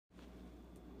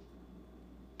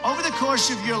Over the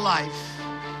course of your life,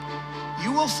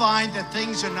 you will find that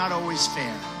things are not always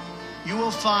fair. You will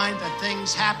find that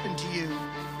things happen to you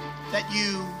that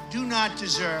you do not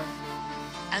deserve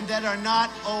and that are not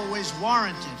always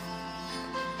warranted.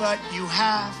 But you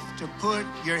have to put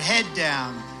your head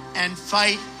down and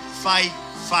fight, fight,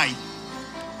 fight.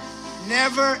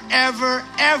 Never, ever,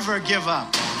 ever give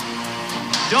up.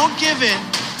 Don't give in,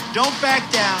 don't back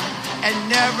down, and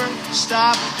never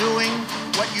stop doing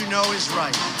what you know is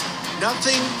right.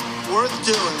 Nothing worth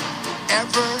doing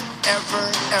ever, ever,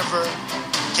 ever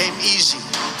came easy.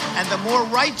 And the more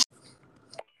right.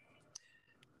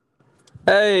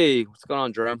 Hey, what's going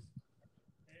on, Jerome?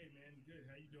 Hey, man, good.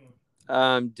 How you doing?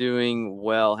 I'm doing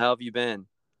well. How have you been?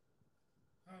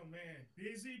 Oh, man,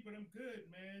 busy, but I'm good,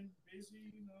 man.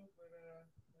 Busy, but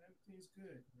everything's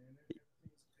good, man.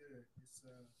 Everything's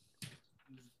good.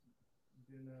 It's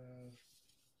been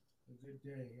a good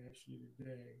day, actually,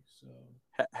 today. So,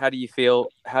 How do you feel?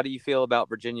 How do you feel about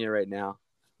Virginia right now?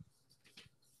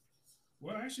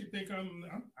 well, I actually think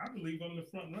I believe I'm the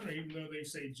front runner, even though they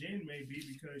say Jen may be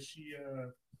because she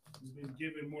has been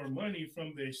given more money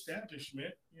from the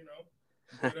establishment,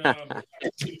 But talking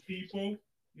to the people,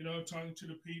 talking to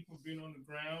the people, being on the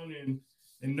ground, and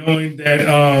knowing that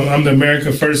I'm the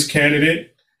America First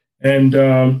candidate, and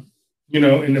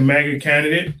in the MAGA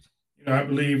candidate, I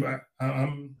believe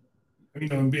I'm,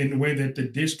 in the way that the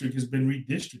district has been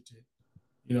redistricted.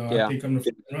 I Yeah. think I'm the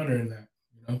front runner in that.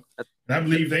 And I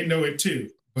believe they know it too,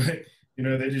 but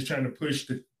they're just trying to push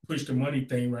the money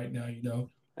thing right now. You know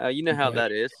how But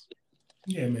that is.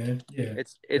 yeah, man. Yeah,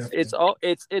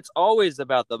 It's always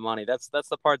about the money. That's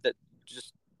the part that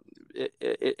just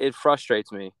it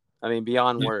frustrates me. I mean,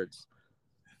 beyond words.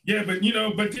 yeah, but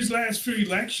these last few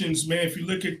elections, man, if you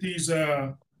look at these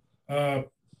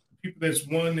people that's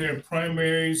won their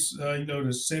primaries,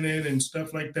 the Senate and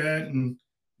stuff like that, and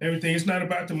everything, it's not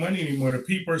about the money anymore. The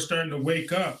people are starting to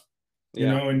wake up,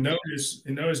 and notice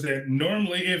that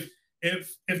normally if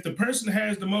the person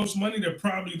has the most money, they're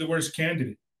probably the worst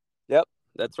candidate. Yep,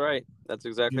 that's right. That's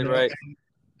exactly right.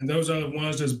 And those are the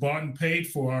ones that's bought and paid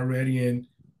for already, and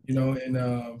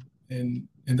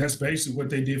and that's basically what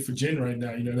they did for Jen right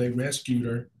now. They rescued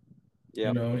her,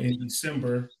 in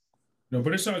December.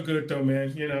 But it's all good though,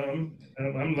 man.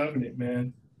 I'm loving it,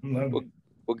 man. I'm loving it.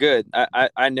 Well, good.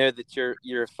 I know that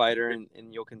you're a fighter and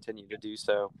you'll continue to do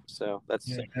so. So that's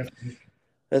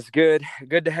good.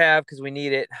 Good to have because we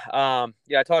need it. I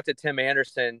talked to Tim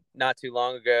Anderson not too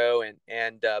long ago,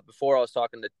 and before I was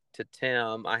talking to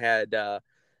Tim, I had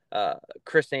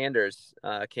Chris Sanders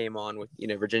came on with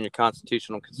Virginia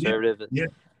Constitutional Conservative,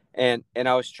 and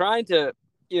I was trying to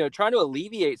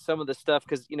alleviate some of the stuff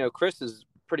because Chris is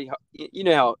pretty,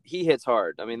 how he hits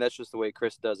hard. I mean, that's just the way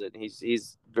Chris does it.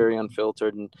 He's very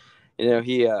unfiltered, and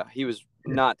he was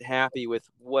not happy with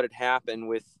what had happened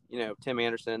with Tim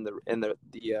Anderson and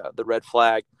the red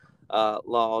flag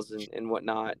laws and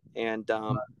whatnot. And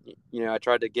I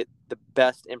tried to get the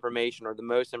best information or the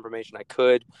most information I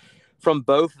could from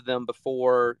both of them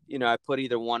before I put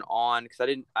either one on, because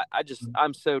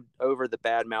I'm so over the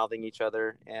bad mouthing each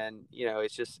other, and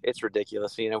it's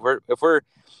ridiculous.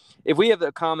 If we have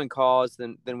a common cause,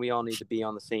 then we all need to be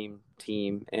on the same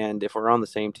team. And if we're on the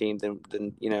same team, then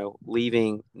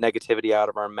leaving negativity out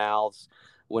of our mouths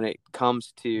when it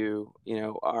comes to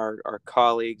our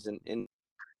colleagues and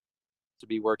to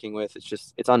be working with,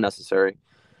 it's unnecessary.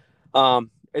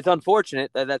 It's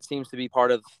unfortunate that seems to be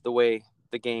part of the way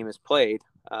the game is played,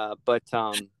 but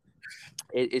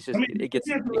it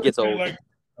gets old.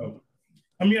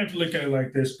 You have to look at it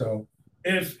like this though.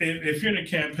 If you're in a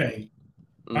campaign,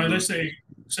 let's say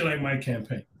like my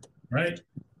campaign, right?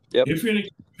 Yep. If you're in a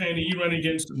campaign and you're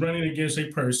running against a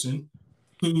person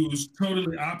who's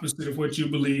totally opposite of what you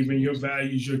believe in, your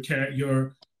values,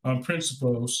 your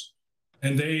principles,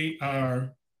 and they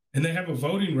have a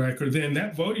voting record, then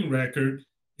that voting record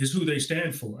is who they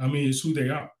stand for. I mean, it's who they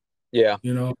are. Yeah.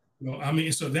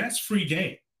 So that's free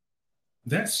game.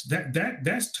 That's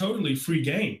totally free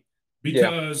game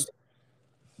because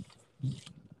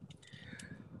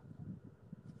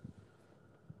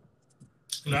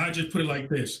I just put it like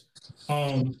this.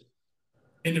 And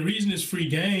the reason it's free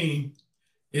game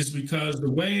is because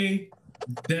the way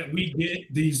that we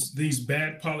get these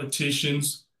bad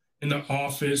politicians in the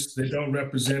office that don't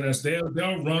represent us, they'll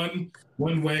run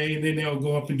one way and then they'll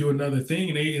go up and do another thing,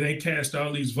 and they cast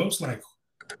all these votes like,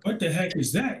 what the heck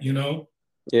is that?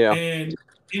 Yeah. And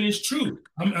it's true.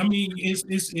 I mean,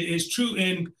 it's true,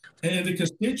 and the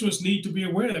constituents need to be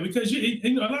aware of that, because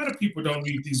a lot of people don't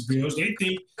read these bills. They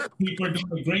think people are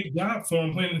doing a great job for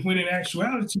them when in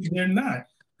actuality they're not.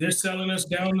 They're selling us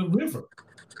down the river.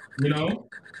 You know,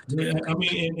 I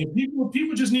mean, and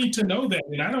people just need to know that.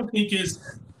 And I don't think it's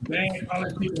bad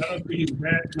politics. I don't think it's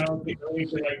bad politics or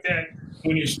anything like that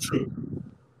when it's true.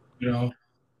 You know,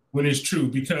 when it's true,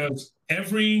 because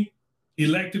every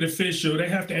elected official, they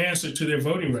have to answer to their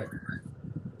voting record.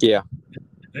 Yeah.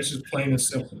 That's just plain and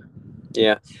simple.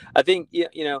 Yeah, I think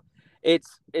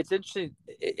it's interesting.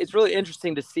 It's really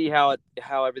interesting to see how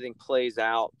everything plays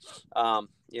out.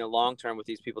 Long term with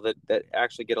these people that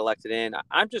actually get elected in.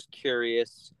 I'm just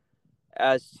curious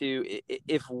as to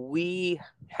if we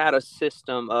had a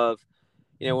system of,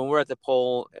 when we're at the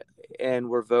poll and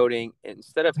we're voting,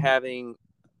 instead of having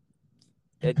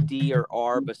a D or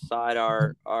R beside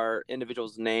our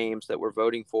individuals' names that we're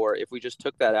voting for, if we just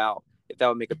took that out, if that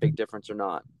would make a big difference or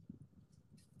not.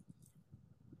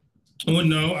 Well,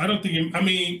 no, I don't think.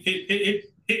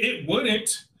 It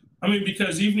wouldn't. I mean,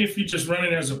 because even if you're just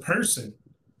running as a person,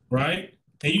 right?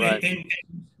 And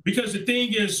because the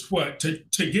thing is, what to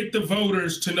get the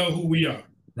voters to know who we are,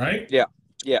 right? Yeah.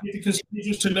 Get the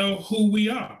constituents to know who we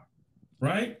are,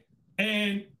 right?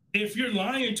 And if you're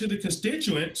lying to the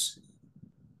constituents,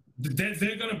 that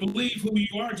they're going to believe who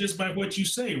you are just by what you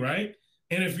say, right?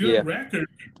 And if your record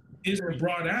isn't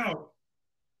brought out,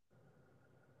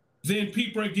 then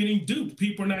people are getting duped.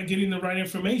 People are not getting the right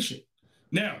information.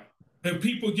 Now, if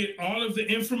people get all of the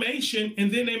information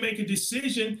and then they make a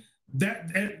decision,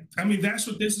 that's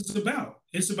what this is about.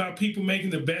 It's about people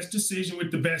making the best decision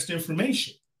with the best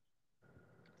information.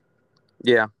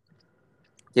 Yeah.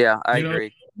 Yeah, I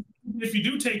agree. If you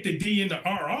do take the D and the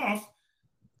R off,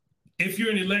 if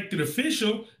you're an elected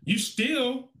official,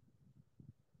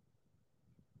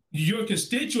 your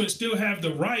constituents still have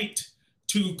the right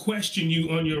to question you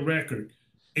on your record.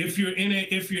 If you're in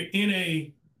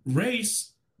a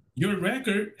race, your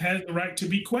record has the right to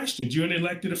be questioned. You're an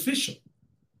elected official.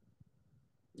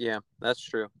 Yeah, that's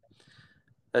true.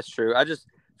 That's true.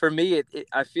 For me,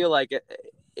 I feel like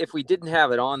if we didn't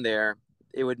have it on there,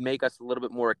 it would make us a little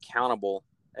bit more accountable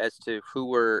as to who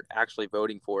we're actually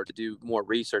voting for, to do more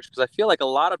research. Because I feel like a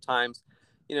lot of times,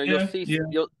 you'll see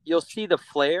the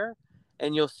flare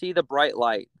and you'll see the bright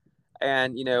light,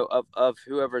 and of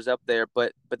whoever's up there,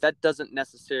 but that doesn't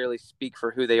necessarily speak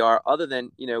for who they are, other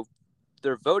than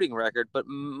their voting record. But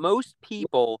most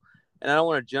people, and I don't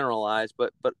want to generalize,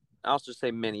 but I'll just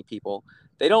say many people,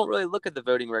 they don't really look at the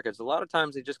voting records. A lot of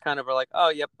times they just kind of are like, oh,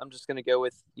 yep, I'm just going to go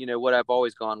with what I've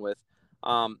always gone with.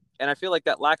 And I feel like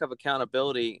that lack of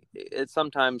accountability, it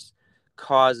sometimes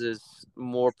causes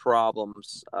more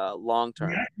problems long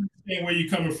term. I understand where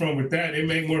you're coming from with that. It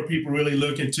make more people really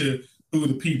look into who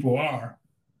the people are.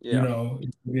 Yeah. If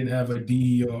we didn't have a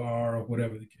D or R or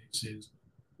whatever the case is.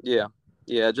 Yeah.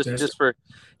 Yeah. Just for,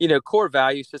 core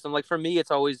value system. Like for me,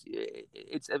 it's always,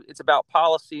 it's about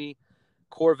policy,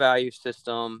 core value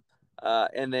system,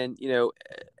 and then,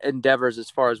 endeavors as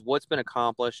far as what's been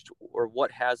accomplished or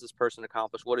what has this person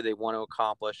accomplished. What do they want to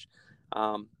accomplish?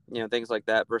 Things like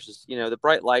that versus, the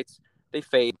bright lights, they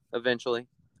fade eventually.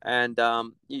 And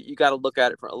you got to look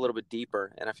at it for a little bit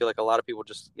deeper. And I feel like a lot of people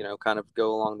just, kind of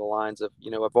go along the lines of,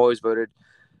 I've always voted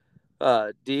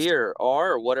D or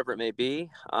R or whatever it may be.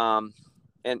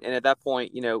 And at that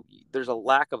point, there's a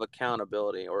lack of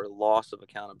accountability or loss of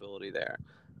accountability there.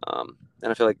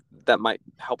 And I feel like that might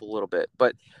help a little bit.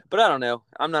 But I don't know.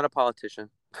 I'm not a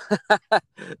politician.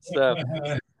 So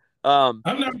I'm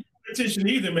not a politician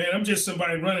either, man. I'm just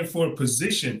somebody running for a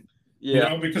position.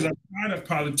 Yeah. Because I'm tired of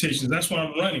politicians. That's why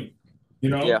I'm running.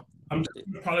 Yeah. I'm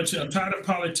tired of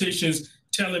politicians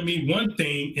telling me one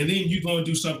thing and then you go and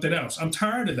do something else. I'm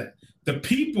tired of that. The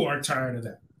people are tired of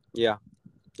that. Yeah.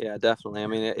 Yeah, definitely. I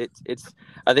mean,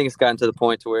 I think it's gotten to the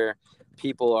point to where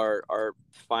people are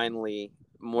finally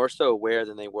more so aware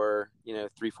than they were,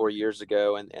 3-4 years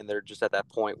ago. And they're just at that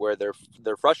point where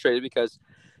they're frustrated because,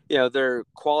 their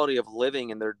quality of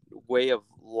living and their way of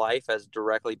life has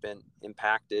directly been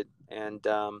impacted. And,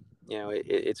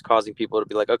 it's causing people to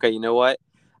be like, okay, you know what?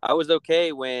 I was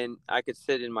okay when I could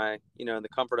sit in my, in the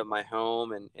comfort of my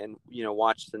home and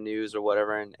watch the news or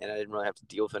whatever. And I didn't really have to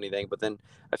deal with anything. But then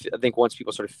I think once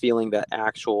people started feeling that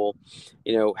actual,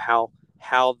 how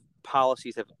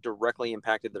policies have directly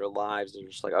impacted their lives, they're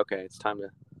just like, okay, it's time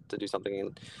to do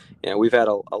something. And, we've had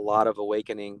a lot of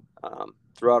awakening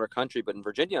throughout our country, but in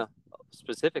Virginia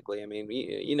specifically, I mean,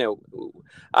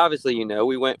 obviously,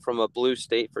 we went from a blue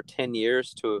state for 10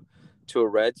 years to a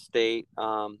red state.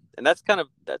 And I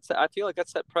feel like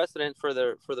that's set precedent for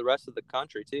the rest of the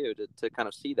country too, to kind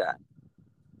of see that.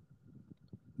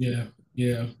 Yeah.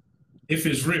 Yeah. If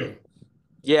it's real.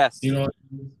 Yes.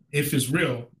 If it's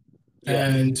real. Yeah.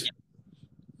 And,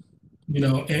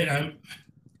 and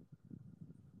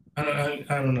I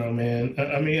don't know, man.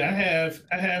 I mean, I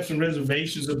have some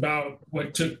reservations about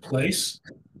what took place.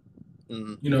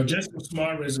 Mm-hmm. You know, just some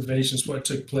small reservations what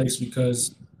took place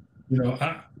because you know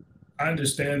I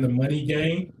understand the money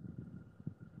game.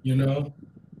 You know,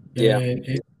 Yeah.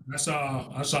 and I saw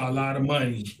a lot of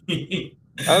money.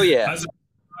 Oh yeah. I saw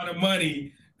a lot of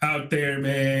money out there,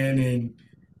 man, and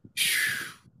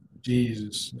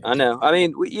Jesus, I man. know. I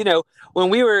mean,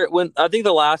 when I think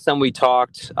the last time we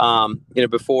talked,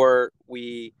 before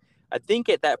I think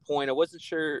at that point, I wasn't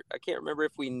sure. I can't remember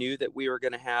if we knew that we were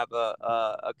going to have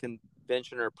a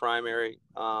convention or primary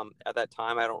at that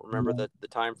time. I don't remember the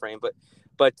time frame, but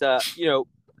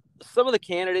some of the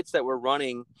candidates that were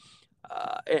running,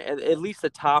 at least the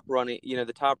top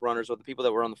runners or the people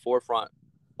that were on the forefront,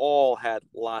 all had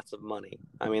lots of money.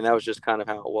 I mean, that was just kind of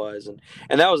how it was,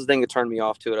 and that was the thing that turned me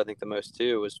off to it. I think the most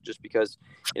too was just because,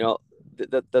 you know,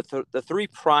 the three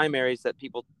primaries that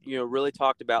people really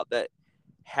talked about that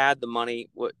had the money.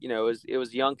 It was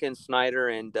Youngkin, Snyder,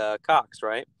 and Cox,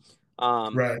 right?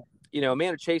 Um, Right.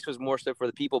 Amanda Chase was more so for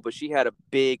the people, but she had a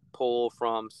big pull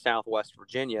from Southwest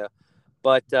Virginia,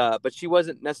 but she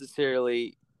wasn't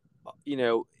necessarily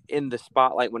in the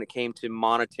spotlight when it came to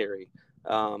monetary,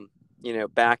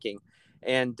 backing.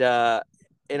 And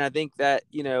I think that,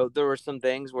 there were some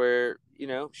things where,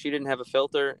 she didn't have a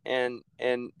filter, and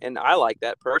I like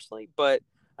that personally, but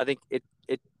I think it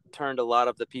turned a lot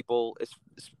of the people,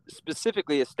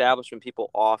 specifically establishment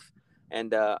people, off.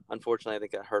 And unfortunately, I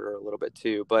think that hurt her a little bit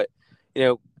too. But,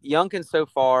 Youngkin so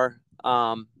far,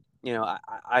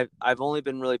 I've only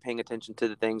been really paying attention to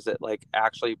the things that like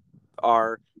actually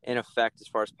are in effect as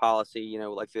far as policy,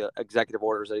 like the executive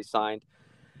orders that he signed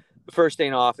the first day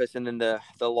in office, and then the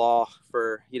law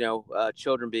for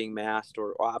children being masked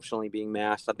or optionally being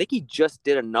masked. I think he just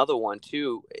did another one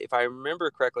too, if I remember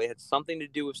correctly. It had something to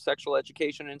do with sexual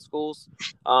education in schools.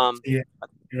 um Yeah.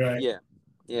 You're right.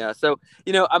 yeah. So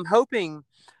I'm hoping,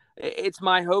 it's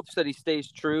my hopes that he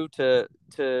stays true to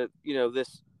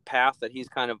this path that he's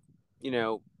kind of you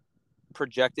know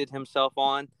projected himself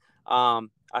on.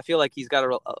 I feel like he's got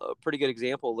a pretty good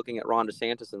example looking at Ron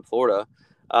DeSantis in Florida.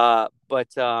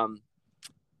 But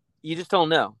you just don't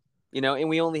know, and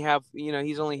we only have,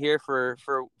 he's only here for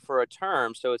a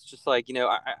term. So it's just like,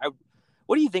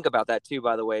 what do you think about that too,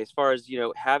 by the way, as far as,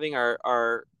 having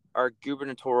our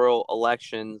gubernatorial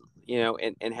election,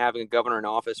 and having a governor in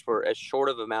office for as short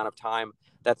of amount of time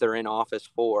that they're in office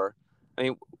for? I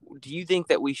mean, do you think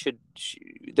that we should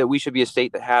be a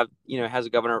state that has a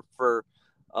governor for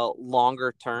a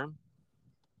longer term?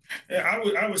 Yeah,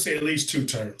 I would say at least two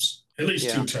terms. At least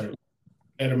Yeah. two terms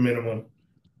at a minimum.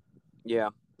 Yeah.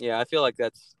 Yeah. I feel like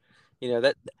that's,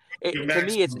 that Your to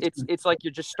me, it's, maximum. it's, it's like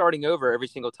you're just starting over every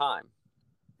single time.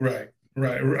 Right,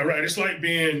 right. It's like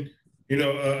being,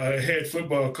 a head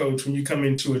football coach when you come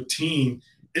into a team.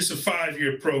 It's a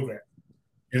 5-year program.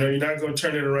 You're not going to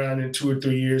turn it around in 2 or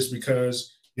 3 years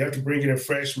because you have to bring in a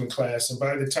freshman class, and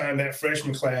by the time that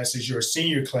freshman class is your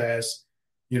senior class,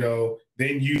 then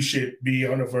you should be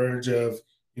on the verge of,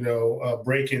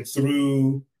 breaking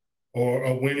through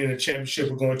or winning a championship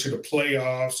or going to the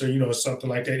playoffs or something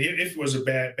like that. If it was a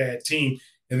bad team,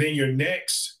 and then your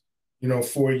next,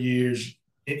 4 years,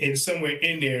 in somewhere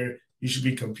in there, you should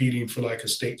be competing for like a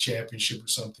state championship or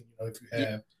something. If you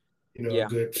have, a Yeah.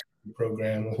 good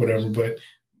program or whatever. But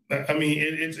I mean,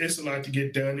 it's a lot to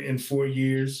get done in 4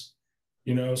 years.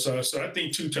 So I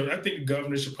think two terms. I think the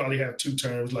governor should probably have two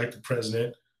terms, like the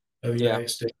president of the Yeah. United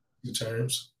States, two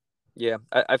terms. Yeah.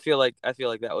 I feel like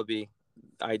that would be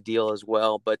ideal as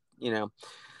well, but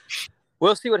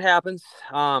we'll see what happens.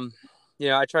 I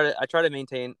try to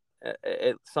maintain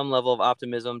some level of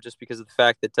optimism, just because of the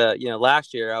fact that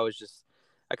last year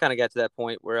I kind of got to that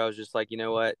point where I was just like, you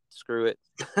know what, screw it.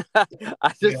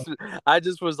 I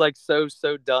just was like so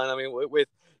done. I mean, with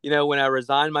when I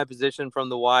resigned my position from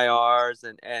the YRs,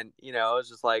 and I was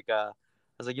just like,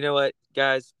 you know what,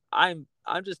 guys, I'm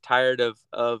just tired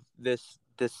of this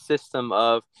system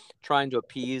of trying to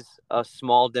appease a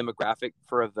small demographic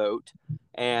for a vote.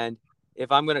 And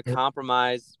if I'm going to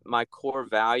compromise my core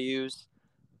values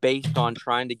based on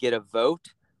trying to get a vote,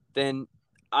 then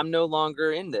I'm no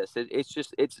longer in this.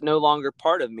 It's no longer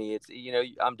part of me. It's,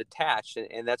 I'm detached.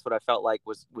 And that's what I felt like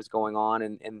was going on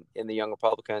in the Young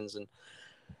Republicans, and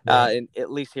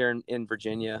at least here in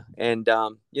Virginia. And,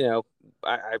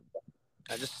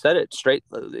 I just said it straight,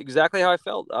 exactly how I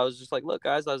felt. I was just like, look,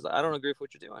 guys, I don't agree with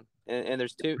what you're doing. And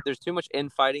there's too much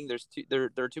infighting.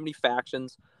 There are too many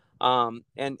factions. And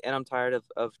I'm tired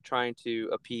of trying to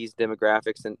appease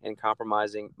demographics and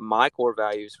compromising my core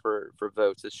values for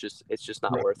votes. It's just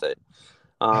not worth it.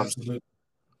 Absolutely.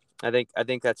 I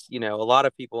think that's, a lot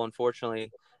of people,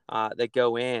 unfortunately, that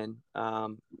go in,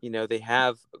 they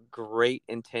have great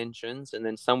intentions, and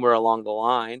then somewhere along the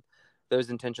line, those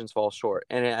intentions fall short.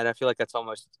 And I feel like that's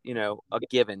almost, a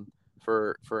given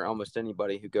for almost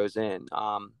anybody who goes in.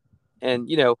 And,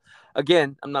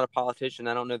 again, I'm not a politician.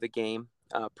 I don't know the game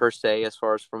per se, as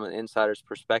far as from an insider's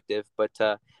perspective, but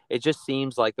it just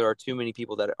seems like there are too many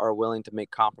people that are willing to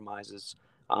make compromises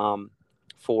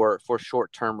for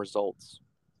short-term results.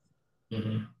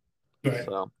 Mm-hmm. Right.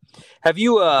 So, have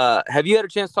you had a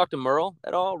chance to talk to Merle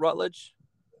at all, Rutledge?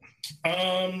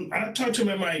 I talked to him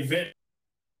at my event.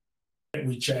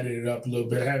 We chatted it up a little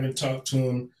bit. I haven't talked to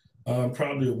him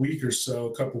probably a week or so,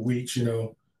 a couple of weeks.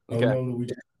 Okay. Normally we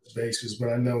do basis, but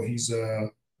I know he's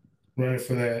running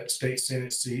for that state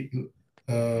senate seat,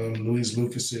 Louise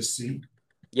Lucas's seat.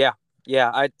 Yeah.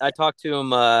 I talked to him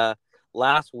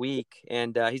last week,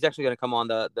 and he's actually going to come on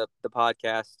the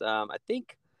podcast. I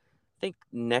think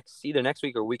either next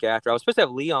week or week after. I was supposed to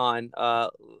have Leon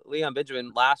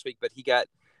Benjamin last week, but he got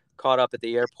caught up at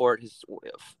the airport. His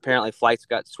apparently flights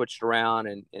got switched around,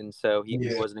 and so he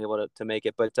wasn't able to make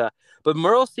it. But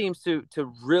Merle seems to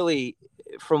really,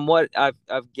 from what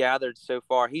I've gathered so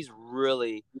far, he's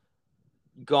really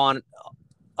gone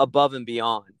above and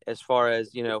beyond as far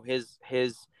as his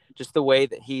just the way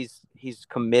that he's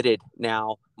committed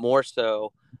now, more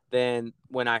so than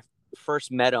when I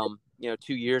first met him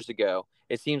 2 years ago.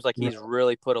 It seems like he's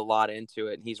really put a lot into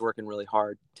it, and he's working really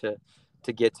hard to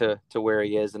get to where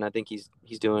he is, and I think he's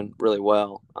doing really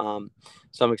well.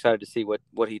 So I'm excited to see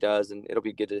what he does, and it'll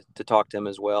be good to talk to him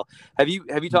as well. Have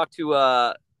you talked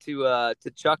to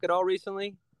Chuck at all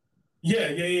recently?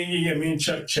 Yeah. Me and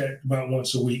Chuck chat about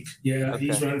once a week. Yeah, okay.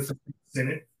 He's running for the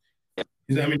Senate. Yep.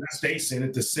 I mean, not state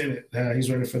Senate, the Senate. He's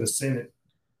running for the Senate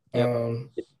of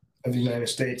the United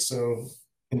States. So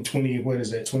in 23?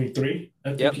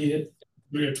 I think he hit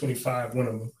 3 or 25, one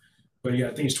of them. But yeah,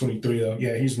 I think it's 23 though.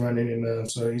 Yeah, he's running, and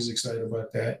so he's excited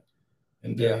about that.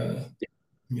 And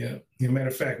matter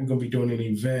of fact, we're gonna be doing an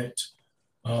event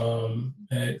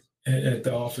at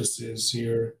the offices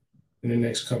here in the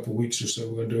next couple of weeks or so.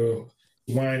 We're gonna do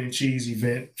a wine and cheese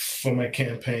event for my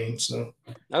campaign. So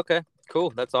okay,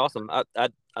 cool. That's awesome.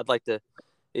 I'd like to,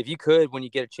 if you could, when you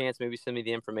get a chance, maybe send me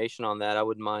the information on that. I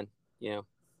wouldn't mind,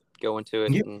 going to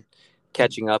it and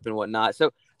catching up and whatnot. So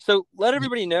let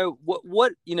everybody know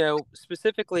what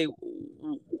specifically,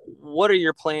 what are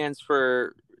your plans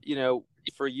for you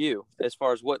as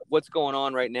far as what's going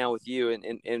on right now with you,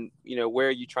 and where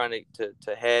are you trying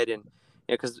to head, and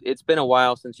because it's been a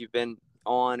while since you've been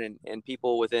on, and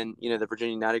people within the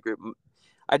Virginia United group,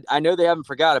 I know they haven't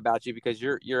forgot about you because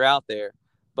you're out there,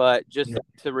 but just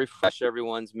to refresh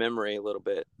everyone's memory a little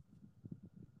bit.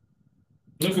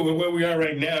 Look at where we are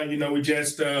right now. We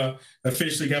just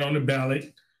officially got on the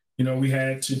ballot. We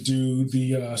had to do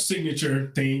the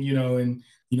signature thing, and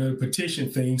the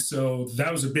petition thing. So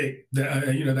that was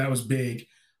that was big,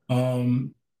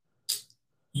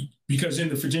 because in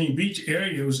the Virginia Beach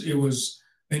area, it was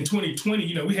in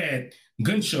 2020. We had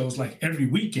gun shows like every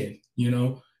weekend,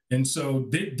 and so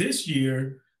this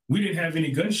year we didn't have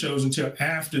any gun shows until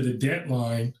after the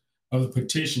deadline of the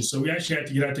petition. So we actually had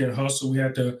to get out there and hustle. We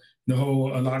had to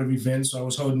hold a lot of events. So I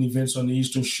was holding events on the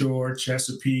Eastern Shore,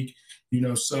 Chesapeake,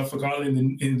 Suffolk, all in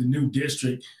the new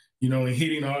district, and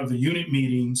hitting all of the unit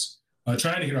meetings,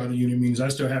 trying to hit all the unit meetings. I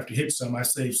still have to hit some. I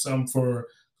saved some for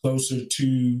closer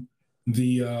to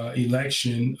the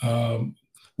election.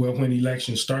 When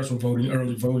election starts, when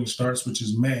early voting starts, which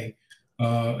is May.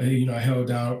 I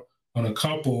held out on a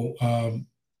couple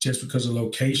just because of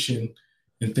location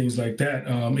and things like that.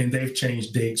 And they've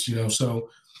changed dates,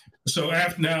 So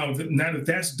after now that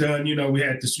that's done, we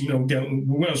had this, we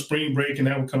went on spring break, and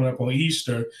now we're coming up on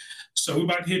Easter. So we're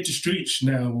about to hit the streets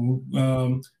now.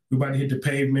 We're about to hit the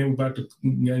pavement. We're about to,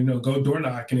 go door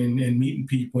knocking and meeting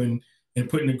people and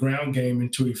putting the ground game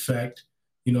into effect,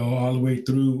 all the way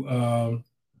through,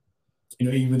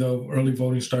 even though early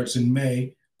voting starts in May,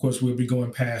 of course, we'll be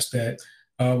going past that.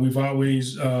 We've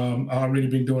always already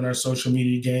been doing our social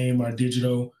media game, our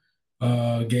digital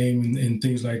game, and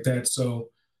things like that. So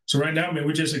right now, man,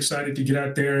 we're just excited to get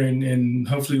out there, and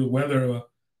hopefully the weather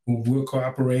will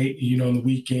cooperate, on the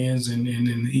weekends and in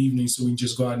the evenings, so we can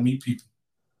just go out and meet people.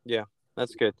 Yeah,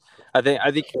 that's good. I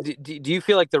think. Do you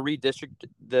feel like the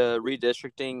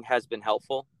redistricting has been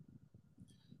helpful?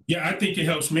 Yeah, I think it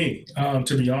helps me,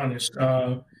 to be honest,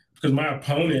 because my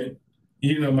opponent,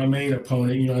 my main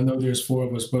opponent, I know there's 4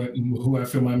 of us, but who I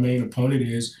feel my main opponent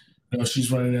is,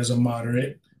 she's running as a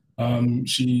moderate.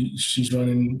 She's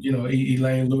running,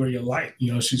 Elaine Luria Light.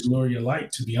 She's Luria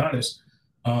Light, to be honest.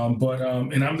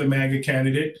 And I'm the MAGA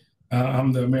candidate.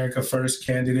 I'm the America First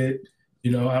candidate.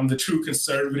 I'm the true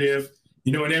conservative.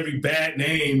 And every bad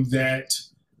name that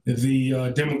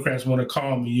the Democrats want to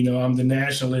call me. I'm the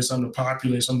nationalist, I'm the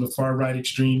populist, I'm the far right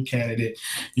extreme candidate.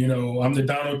 I'm the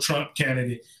Donald Trump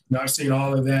candidate. I've seen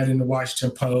all of that in the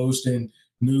Washington Post and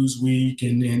Newsweek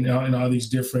and all these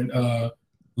different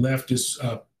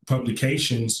leftist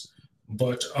publications.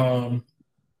 But and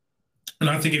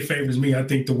I think it favors me. I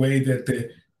think the way that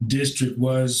the district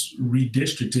was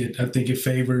redistricted, I think it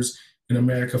favors an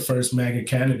America First MAGA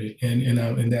candidate,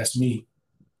 and that's me.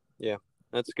 Yeah,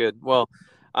 that's good. Well,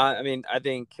 I mean, I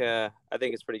think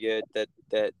it's pretty good that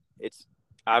it's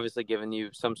obviously given you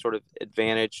some sort of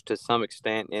advantage to some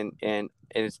extent, and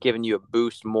it's given you a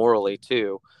boost morally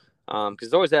too, because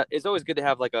it's always good to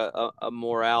have like a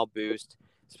morale boost,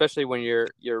 especially when you're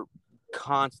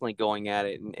constantly going at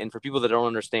it. And for people that don't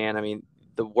understand, I mean,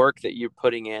 the work that you're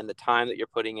putting in, the time that you're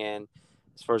putting in,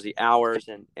 as far as the hours,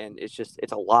 and it's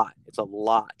a lot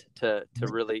to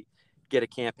really get a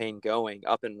campaign going,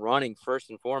 up and running first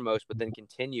and foremost, but then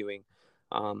continuing.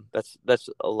 That's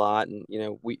a lot. And,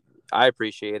 I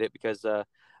appreciate it because, I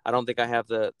don't think I have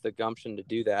the gumption to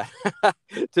do that,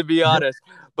 to be honest.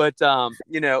 But,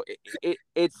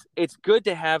 it's good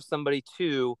to have somebody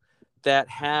too that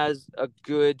has a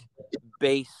good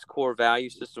base core value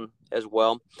system as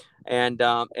well, and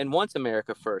wants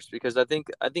America first, because I think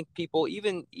people,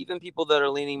 even people that are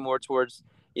leaning more towards,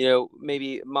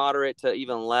 maybe moderate to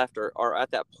even left, are at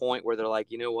that point where they're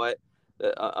like, you know what,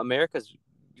 America's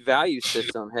value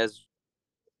system has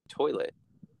toilet.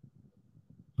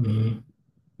 Mm-hmm.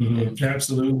 Mm-hmm.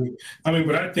 Absolutely. I mean,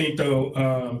 but I think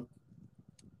though,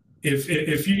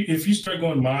 if you start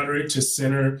going moderate to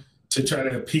center to try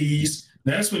to appease,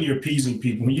 that's when you're appeasing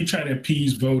people. When you're trying to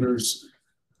appease voters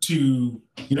to,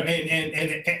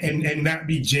 and not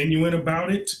be genuine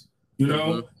about it,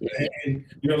 Mm-hmm. and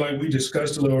like we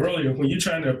discussed a little earlier, when you're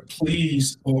trying to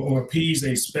please or appease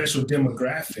a special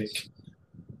demographic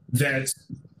that's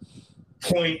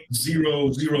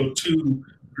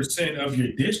 0.002% of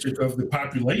your district, of the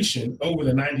population, over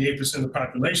the 98% of the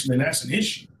population, then that's an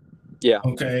issue. Yeah.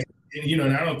 Okay. And,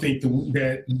 and I don't think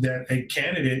that a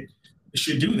candidate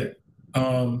should do that.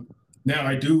 Now,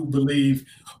 I do believe,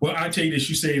 well, I tell you this,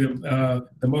 you say the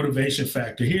motivation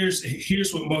factor. Here's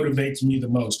what motivates me the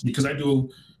most, because I do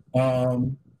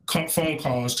phone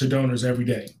calls to donors every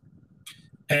day.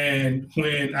 And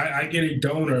when I get a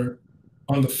donor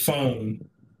on the phone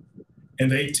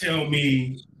and they tell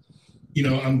me,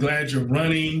 I'm glad you're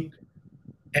running,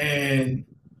 and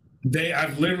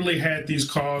I've literally had these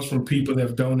calls from people that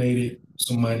have donated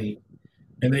some money,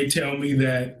 and they tell me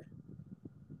that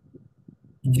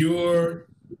your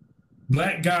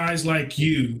Black guys like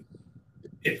you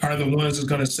are the ones that's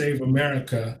going to save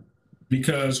America,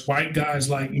 because white guys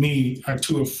like me are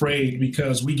too afraid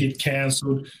because we get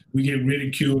canceled, we get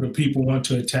ridiculed, or people want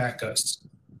to attack us.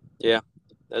 Yeah,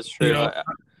 that's true.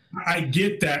 I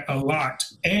get that a lot.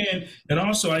 And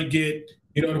also I get,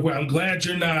 I'm glad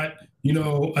you're not,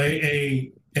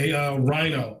 a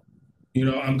rhino.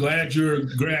 I'm glad you're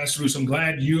grassroots. I'm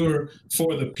glad you're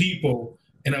for the people.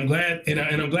 And I'm glad, and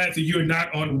I'm glad that you're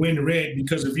not on Win Red,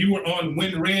 because if you were on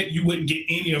Win Red, you wouldn't get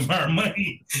any of our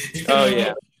money. Oh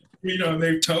yeah.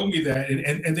 They've told me that,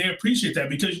 and they appreciate that,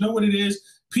 because you know what it is?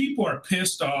 People are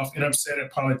pissed off and upset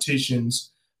at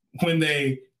politicians when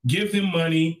they give them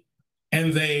money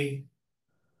and they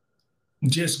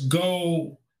just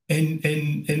go and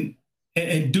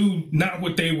do not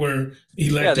what they were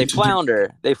elected. Yeah, they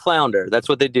flounder. They flounder. That's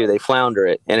what they do. They flounder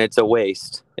it, and it's a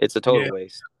waste. It's a total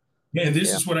waste. Yeah, and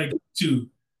this is what I get to,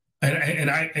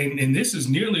 and this is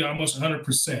nearly almost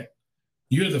 100%.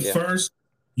 You're the first.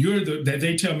 That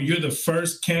they tell me you're the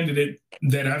first candidate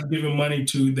that I've given money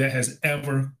to that has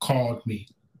ever called me.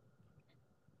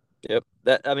 Yep.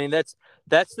 That's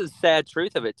the sad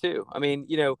truth of it too. I mean,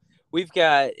 we've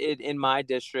got it in my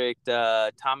district,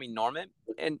 Tommy Norman,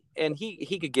 and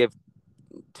he could give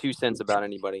 2 cents about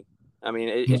anybody. I mean,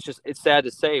 it's sad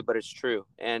to say, but it's true.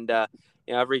 And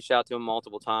I've reached out to him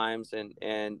multiple times,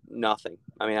 and nothing.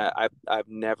 I mean, I've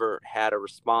never had a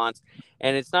response,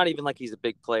 and it's not even like he's a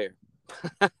big player.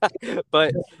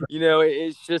 But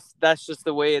that's just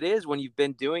the way it is when you've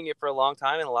been doing it for a long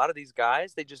time. And a lot of these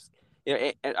guys, they just,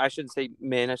 and I shouldn't say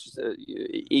men, that's just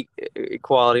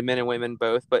equality, men and women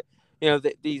both, but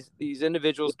these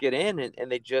individuals get in and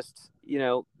they just,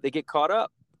 they get caught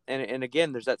up, and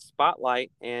again, there's that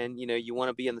spotlight, and you want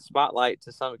to be in the spotlight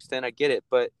to some extent. I get it,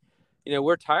 but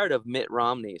we're tired of Mitt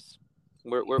Romneys.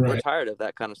 We're tired of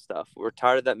that kind of stuff. We're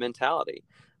tired of that mentality.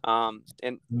 And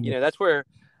that's where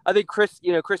I think Chris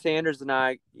Anders and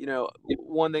I,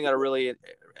 one thing that I really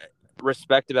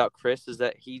respect about Chris is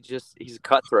that he's a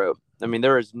cutthroat. I mean,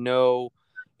 there is no,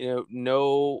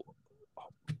 no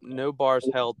bars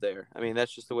held there. I mean,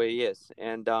 that's just the way he is.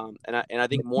 And I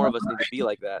think more of us need to be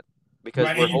like that, because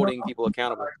we're holding people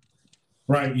accountable.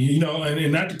 Right.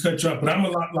 And not to cut you off, but I'm a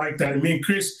lot like that. And me and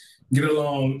Chris get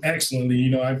along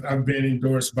excellently. I've been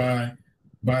endorsed by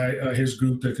his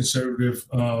group, the Conservative,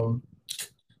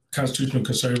 Constitutional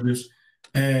Conservatives,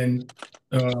 and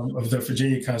of the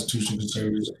Virginia Constitutional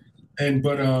Conservatives. I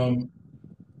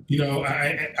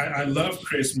love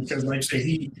Chris because, like I say,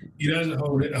 he doesn't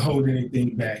hold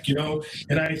anything back,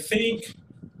 And I think,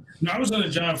 I was on the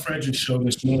John Frederick show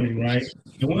this morning, right?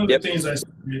 And one of the things I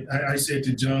said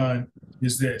to John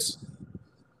is this.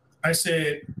 I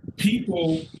said,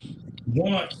 people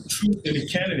want truth in a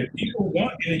candidate. People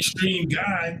want an extreme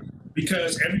guy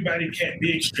because everybody can't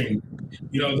be extreme.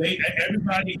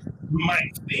 Everybody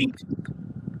might think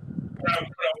what I'm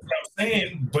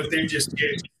saying, but they're just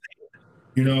scared to say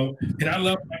it, And I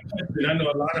love my country. And I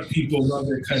know a lot of people love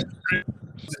their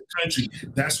country.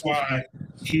 That's why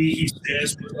he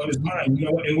says what's on his mind.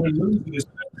 And we're losing this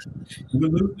country. We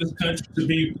lose this country to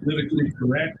being politically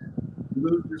correct. We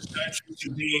lose this country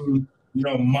to being,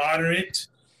 moderate,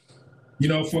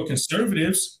 for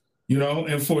conservatives,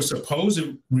 and for supposed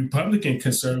Republican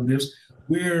conservatives.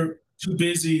 We're too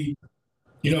busy,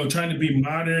 trying to be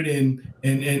moderate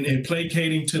and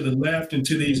placating to the left and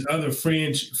to these other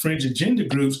fringe agenda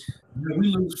groups. We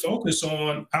lose focus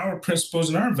on our principles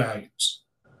and our values.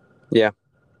 Yeah.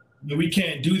 We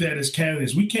can't do that as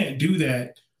candidates. We can't do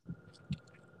that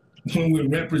when we're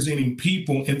representing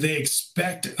people and they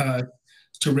expect us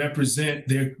to represent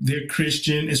their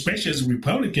Christian, especially as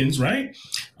Republicans, right?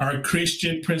 Our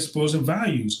Christian principles and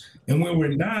values. And when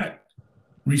we're not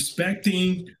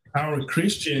respecting our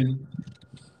Christian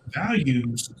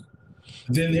values,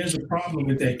 then there's a problem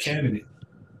with that candidate.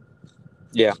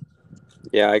 Yeah,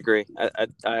 I agree. I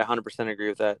 100% agree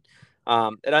with that.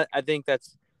 And I think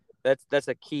that's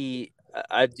a key.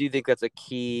 I do think that's a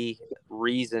key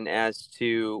reason as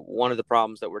to one of the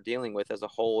problems that we're dealing with as a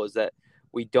whole is that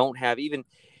we don't have even,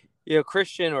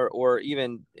 Christian or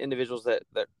even individuals that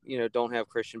don't have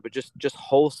Christian, but just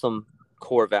wholesome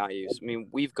core values. I mean,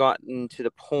 we've gotten to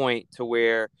the point to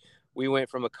where we went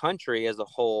from a country as a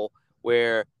whole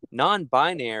where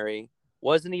non-binary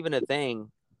wasn't even a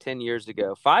thing 10 years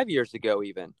ago, 5 years ago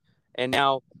even. And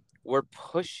now we're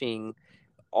pushing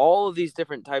all of these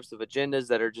different types of agendas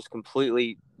that are just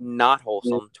completely not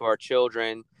wholesome to our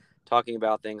children, talking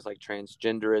about things like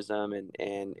transgenderism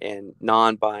and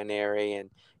non-binary and,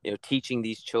 teaching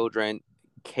these children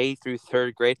K through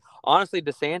third grade. Honestly,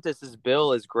 DeSantis's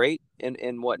bill is great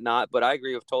and whatnot, but I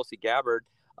agree with Tulsi Gabbard.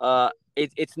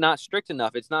 It's not strict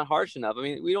enough. It's not harsh enough. I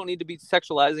mean, we don't need to be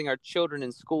sexualizing our children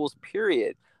in schools,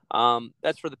 period.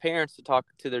 That's for the parents to talk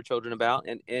to their children about,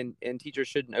 and teachers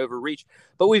shouldn't overreach.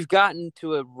 But we've gotten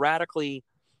to a radically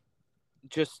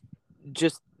just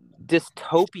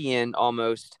dystopian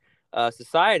almost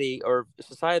society or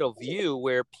societal view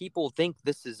where people think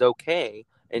this is okay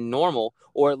and normal,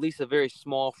 or at least a very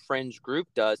small fringe group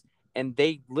does, and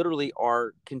they literally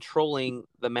are controlling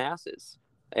the masses,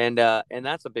 and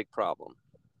that's a big problem.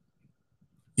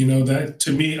 That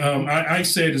to me, I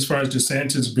said as far as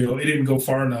DeSantis' bill, it didn't go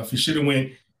far enough. It should have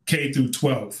went K through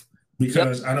 12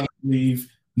 because I don't believe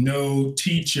no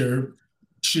teacher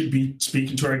should be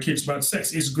speaking to our kids about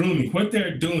sex. It's grooming. What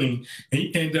they're doing,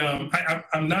 and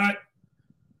I'm not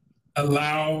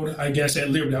allowed, I guess,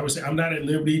 at liberty. I would say I'm not at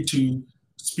liberty to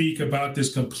speak about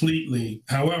this completely.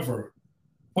 However,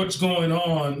 what's going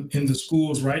on in the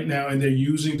schools right now, and they're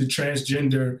using the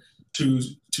transgender to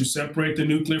separate the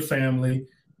nuclear family.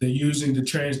 They're using the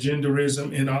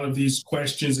transgenderism in all of these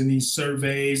questions and these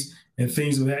surveys and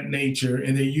things of that nature.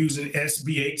 And they're using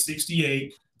SB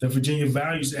 868, the Virginia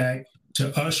Values Act,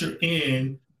 to usher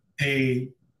in a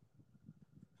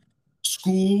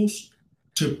schools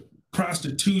to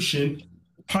prostitution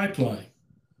pipeline.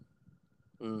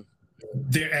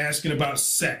 They're asking about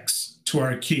sex to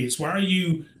our kids. Why are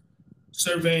you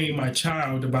surveying my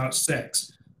child about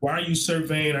sex? Why are you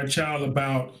surveying our child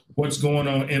about what's going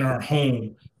on in our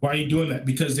home? Why are you doing that?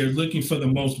 Because they're looking for the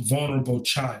most vulnerable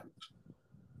child.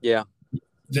 Yeah.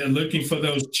 They're looking for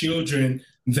those children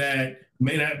that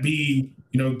may not be,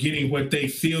 getting what they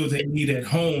feel they need at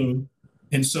home.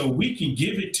 And so we can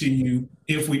give it to you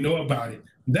if we know about it.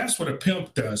 That's what a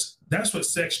pimp does. That's what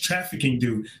sex trafficking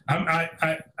do.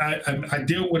 I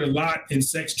deal with a lot in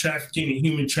sex trafficking and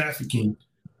human trafficking,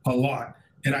 a lot.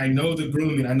 And I know the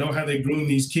grooming. I know how they groom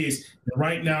these kids. And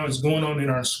right now it's going on in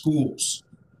our schools.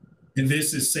 And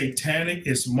this is satanic,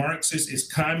 it's Marxist,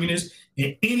 it's communist,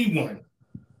 and anyone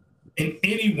and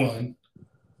anyone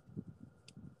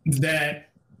that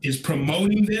is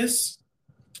promoting this,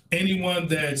 anyone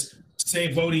that's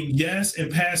saying voting yes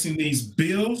and passing these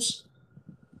bills,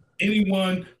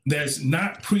 anyone that's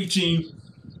not preaching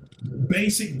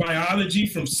basic biology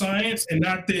from science and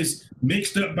not this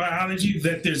mixed up biology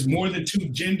that there's more than two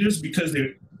genders, because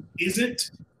there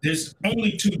isn't. There's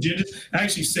only two genders. I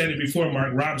actually said it before,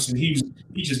 Mark Robinson. He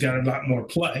just got a lot more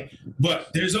play.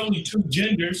 But there's only two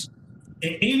genders,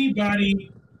 and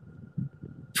anybody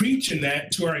preaching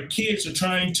that to our kids or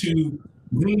trying to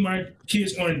groom our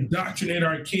kids or indoctrinate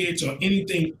our kids or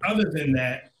anything other than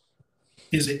that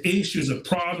is an issue, is a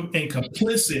problem, and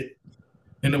complicit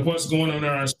in what's going on in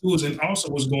our schools and also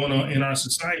what's going on in our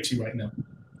society right now.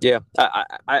 Yeah,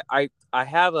 I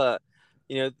have a,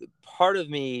 part of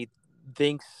me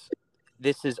thinks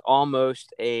this is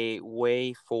almost a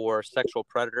way for sexual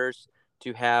predators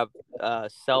to have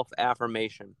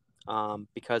self-affirmation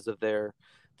because of their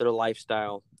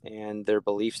lifestyle and their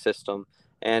belief system.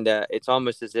 And it's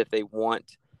almost as if they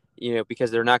want,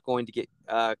 because they're not going to get,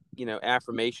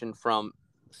 affirmation from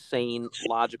sane,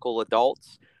 logical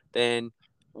adults, then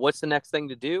what's the next thing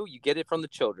to do? You get it from the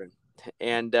children.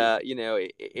 And,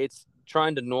 it's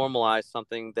trying to normalize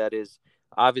something that is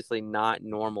obviously not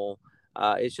normal.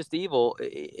 It's just evil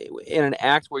in an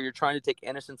act where you're trying to take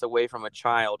innocence away from a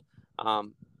child.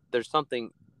 There's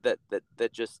something that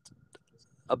just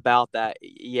about that.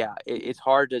 Yeah, it's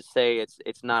hard to say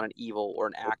it's not an evil or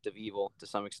an act of evil to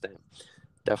some extent.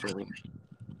 Definitely.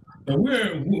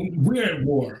 We're at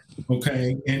war,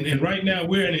 okay? And right now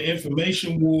we're in an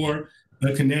information war,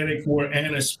 a kinetic war,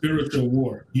 and a spiritual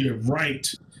war. You're right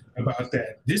about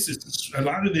that. A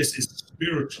lot of this is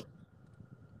spiritual.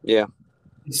 Yeah.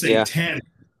 It's satanic.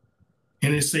 Yeah.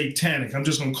 And it's satanic. I'm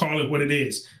just going to call it what it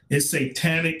is. It's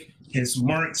satanic, it's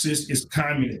Marxist, it's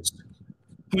communist.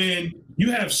 When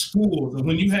you have schools, and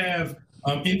when you have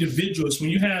individuals, when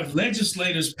you have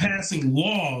legislators passing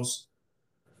laws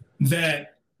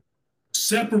that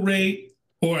separate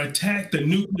or attack the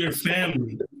nuclear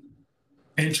family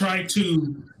and try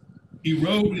to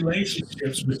erode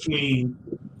relationships between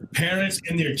parents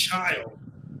and their child,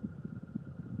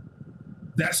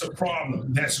 that's a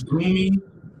problem. That's grooming.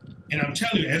 And I'm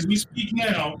telling you, as we speak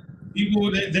now, people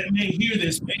that may hear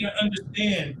this may not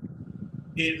understand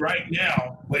it right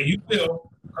now, but you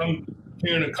will come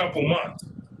here in a couple months.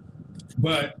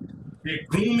 But they're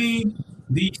grooming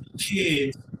these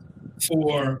kids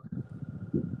to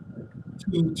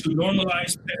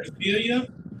normalize pedophilia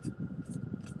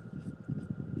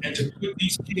and to put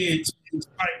these kids in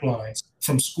pipelines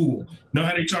from school. Know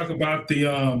how they talk about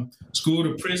the school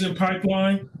to prison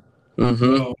pipeline?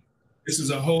 Mm-hmm. Well, this is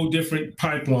a whole different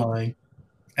pipeline,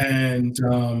 and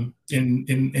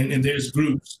there's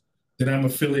groups that I'm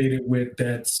affiliated with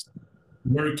that's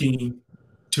working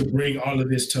to bring all of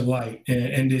this to light,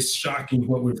 and it's shocking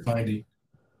what we're finding.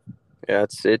 Yeah,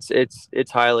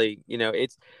 it's highly,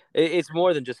 it's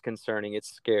more than just concerning.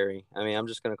 It's scary. I mean, I'm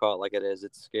just going to call it like it is.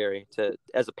 It's scary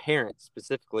as a parent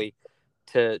specifically,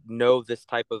 to know this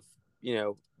type of,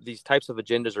 these types of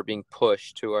agendas are being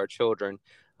pushed to our children,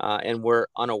 and we're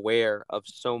unaware of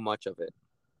so much of it.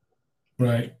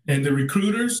 Right. And the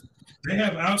recruiters, they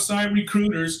have outside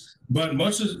recruiters, but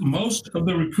most of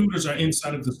the recruiters are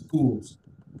inside of the schools.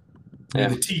 They're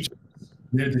the teachers.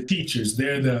 They're the teachers.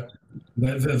 They're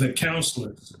the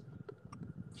counselors.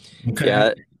 Okay.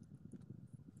 Yeah.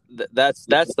 That's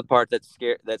the part that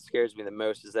scares me the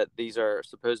most, is that these are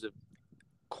supposed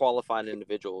qualified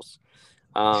individuals,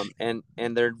 and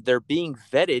they're being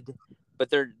vetted,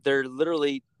 but they're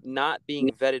literally not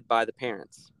being vetted by the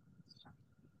parents.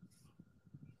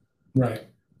 Right.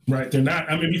 They're not.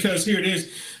 I mean, because here it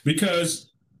is.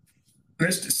 Because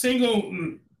single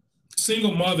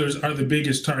mothers are the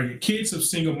biggest target. Kids of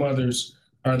single mothers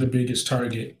are the biggest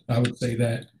target. I would say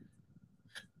that.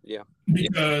 Yeah.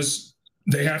 Because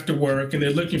they have to work and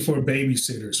they're looking for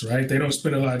babysitters, right? They don't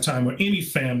spend a lot of time, or any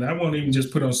family. I won't even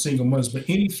just put on single mothers, but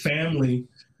any family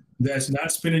that's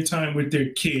not spending time with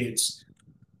their kids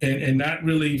and not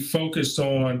really focused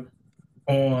on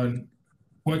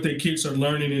what their kids are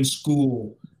learning in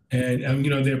school. And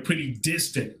they're pretty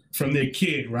distant from their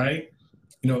kid, right?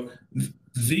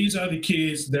 These are the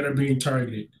kids that are being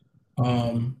targeted.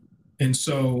 And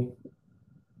so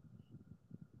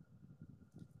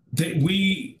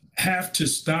we have to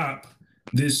stop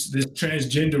this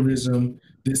transgenderism,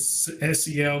 this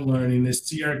SEL learning, this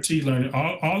CRT learning.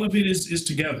 All of it is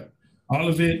together. All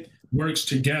of it works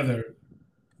together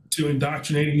to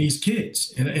indoctrinating these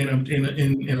kids. And I'm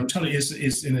telling you,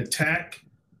 it's an attack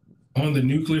on the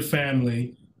nuclear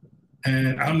family,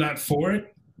 and I'm not for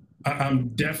it. I'm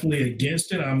definitely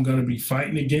against it. I'm going to be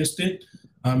fighting against it.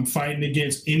 I'm fighting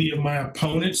against any of my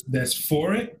opponents that's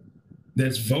for it,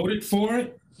 that's voted for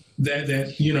it,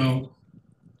 that you know,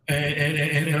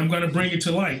 and I'm going to bring it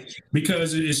to light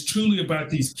because it's truly about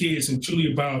these kids and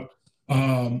truly about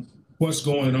what's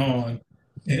going on,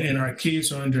 and our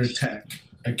kids are under attack.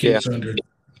 Our kids are under attack.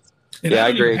 And I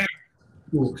agree.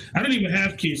 I don't even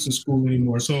have kids in school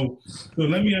anymore. So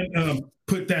let me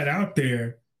put that out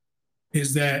there.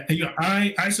 Is that, you know,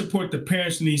 I support the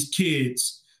parents and these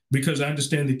kids because I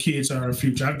understand the kids are our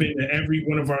future. I've been to every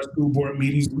one of our school board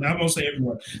meetings. I won't say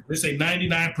everyone. Let's say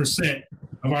 99%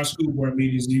 of our school board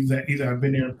meetings, either I've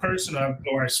been there in person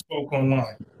or I spoke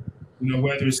online. You know,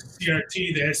 whether it's the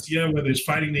CRT, the STL, whether it's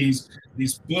fighting these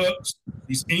books,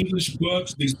 these English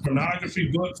books, these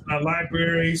pornography books in our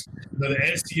libraries, the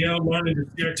STL, learning the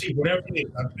CRT, whatever it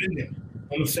is, I've been there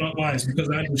on the front lines because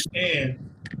I understand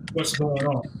what's going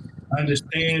on. I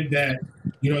understand that,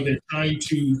 you know, they're trying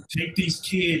to take these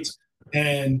kids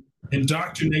and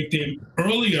indoctrinate them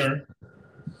earlier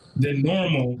than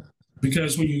normal,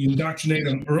 because when you indoctrinate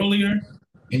them earlier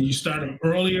and you start them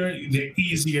earlier, they're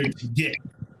easier to get.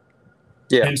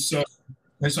 Yeah. And so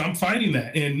I'm fighting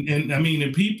that. And I mean,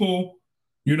 and people,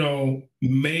 you know,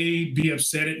 may be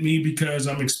upset at me because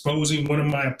I'm exposing one of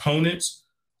my opponents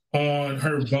on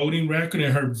her voting record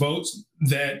and her votes,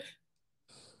 that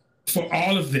for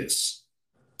all of this.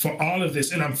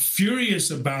 And I'm furious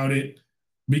about it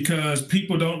because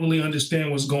people don't really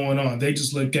understand what's going on. They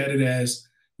just look at it as,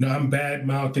 you know, I'm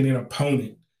bad-mouthing an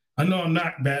opponent. I know I'm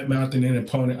not bad-mouthing an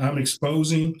opponent. I'm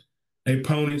exposing an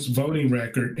opponent's voting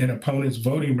record and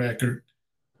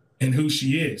who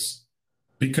she is.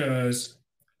 Because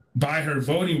by her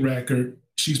voting record,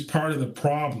 she's part of the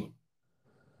problem.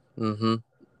 Mm-hmm.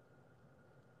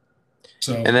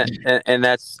 So, and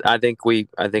that's, I think we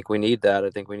need that.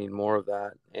 I think we need more of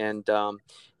that. And,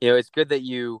 you know, it's good that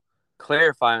you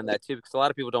clarify on that too, because a lot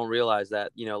of people don't realize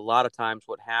that, you know, a lot of times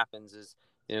what happens is,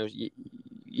 you know,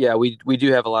 yeah, we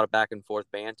do have a lot of back and forth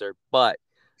banter, but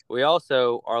we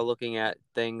also are looking at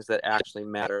things that actually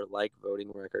matter, like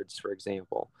voting records, for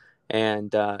example.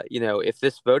 And, you know, if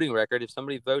this voting record, if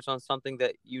somebody votes on something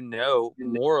that, you know,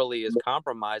 morally is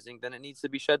compromising, then it needs to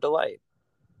be shed to light.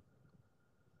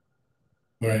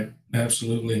 Right.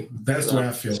 Absolutely. That's the way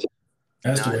I feel.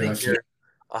 That's the way I feel. You're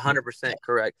 100%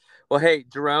 correct. Well, hey,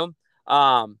 Jarome,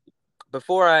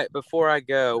 before I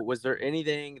go, was there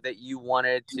anything that you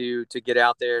wanted to get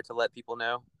out there to let people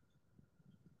know?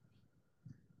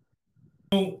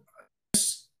 To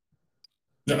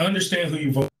understand who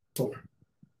you vote for.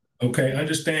 Okay.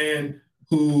 Understand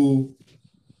who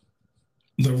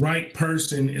the right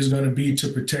person is going to be to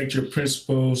protect your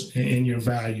principles and your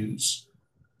values.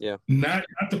 Yeah. Not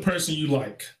the person you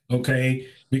like, okay?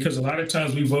 Because a lot of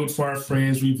times we vote for our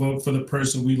friends, we vote for the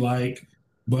person we like,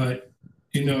 but,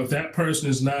 you know, if that person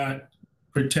is not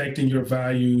protecting your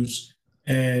values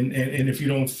and if you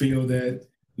don't feel that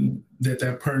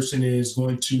person is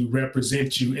going to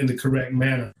represent you in the correct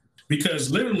manner,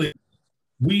 because literally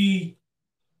we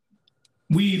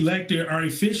elected our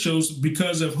officials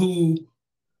because of who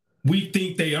we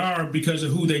think they are, because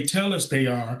of who they tell us they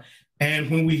are.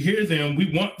 And when we hear them,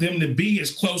 we want them to be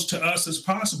as close to us as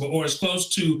possible, or as close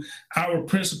to our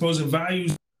principles and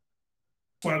values.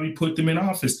 That's why we put them in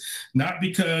office, not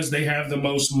because they have the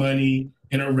most money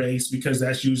in a race, because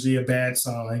that's usually a bad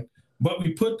sign, but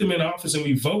we put them in office and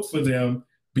we vote for them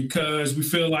because we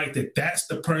feel like that's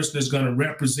the person that's going to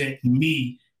represent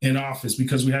me in office,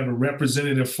 because we have a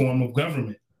representative form of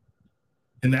government.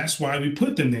 And that's why we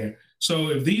put them there.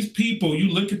 So if these people, you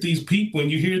look at these people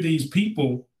and you hear these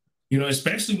people, you know,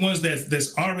 especially ones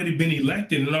that's already been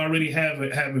elected and already have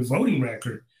a voting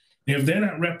record, and if they're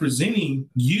not representing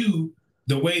you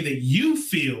the way that you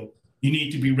feel you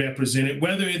need to be represented,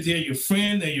 whether they're your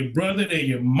friend, they're your brother, they're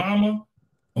your mama,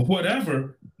 or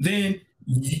whatever, then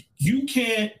you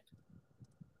can't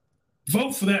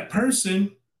vote for that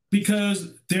person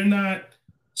because they're not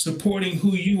supporting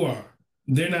who you are.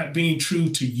 They're not being true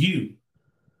to you.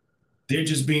 They're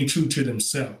just being true to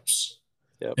themselves.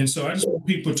 Yep. And so I just want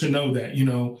people to know that, you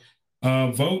know,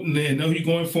 vote and know who you're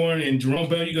going for. And Jarome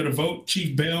Bell, you go to Vote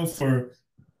Chief Bell for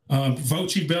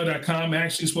votechiefbell.com.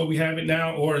 Actually, is what we have it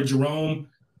now, or Jarome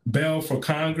Bell for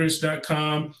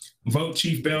Congress.com.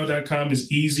 Votechiefbell.com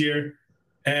is easier.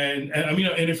 And you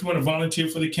know, and if you want to volunteer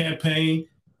for the campaign,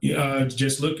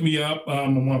 just look me up.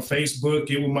 I'm on Facebook.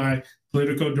 Get with my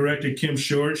political director, Kim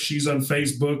Short. She's on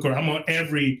Facebook, or I'm on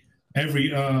every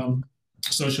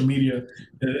social media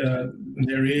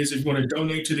there is. If you want to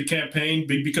donate to the campaign,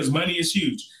 because money is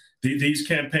huge. These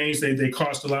campaigns, they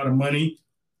cost a lot of money.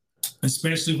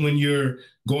 especially when you're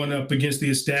going up against the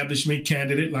establishment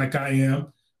candidate like I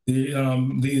am.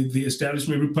 The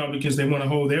establishment Republicans, they want to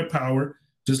hold their power,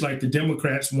 just like the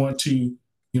Democrats want to,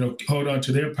 hold on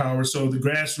to their power. So the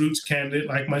grassroots candidate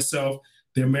like myself,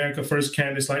 the America First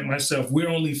candidates like myself, we're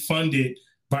only funded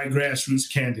by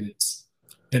grassroots candidates.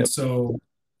 And so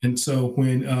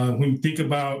when you think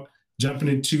about jumping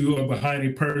into or behind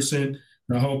a person,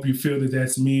 I hope you feel that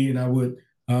that's me, and I would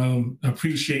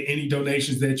appreciate any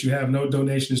donations that you have. No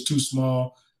donation is too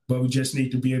small, but we just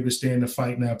need to be able to stay in the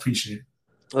fight, and I appreciate it.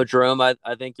 Well, Jarome,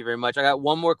 I thank you very much. I got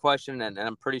one more question, and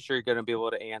I'm pretty sure you're going to be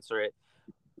able to answer it.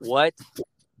 What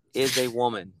is a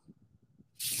woman?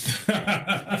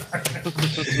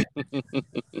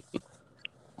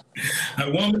 A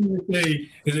woman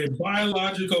is a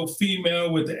biological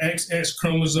female with the XX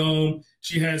chromosome.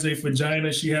 She has a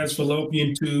vagina. She has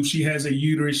fallopian tube. She has a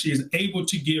uterus. She is able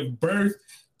to give birth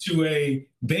to a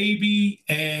baby,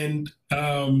 and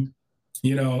and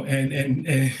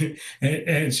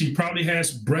she probably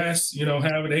has breasts.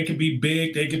 They can be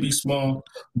big, they can be small,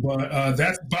 but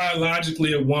that's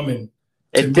biologically a woman.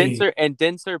 And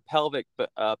denser pelvic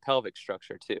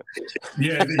structure too.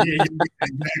 Yeah, exactly.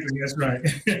 That's right.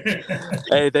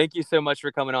 Hey, thank you so much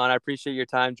for coming on. I appreciate your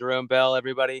time, Jarome Bell,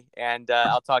 everybody, and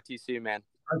I'll talk to you soon, man.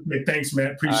 Okay, thanks,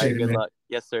 Matt. Appreciate it. Good man. luck.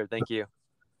 Yes, sir. Thank you.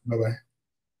 Bye-bye.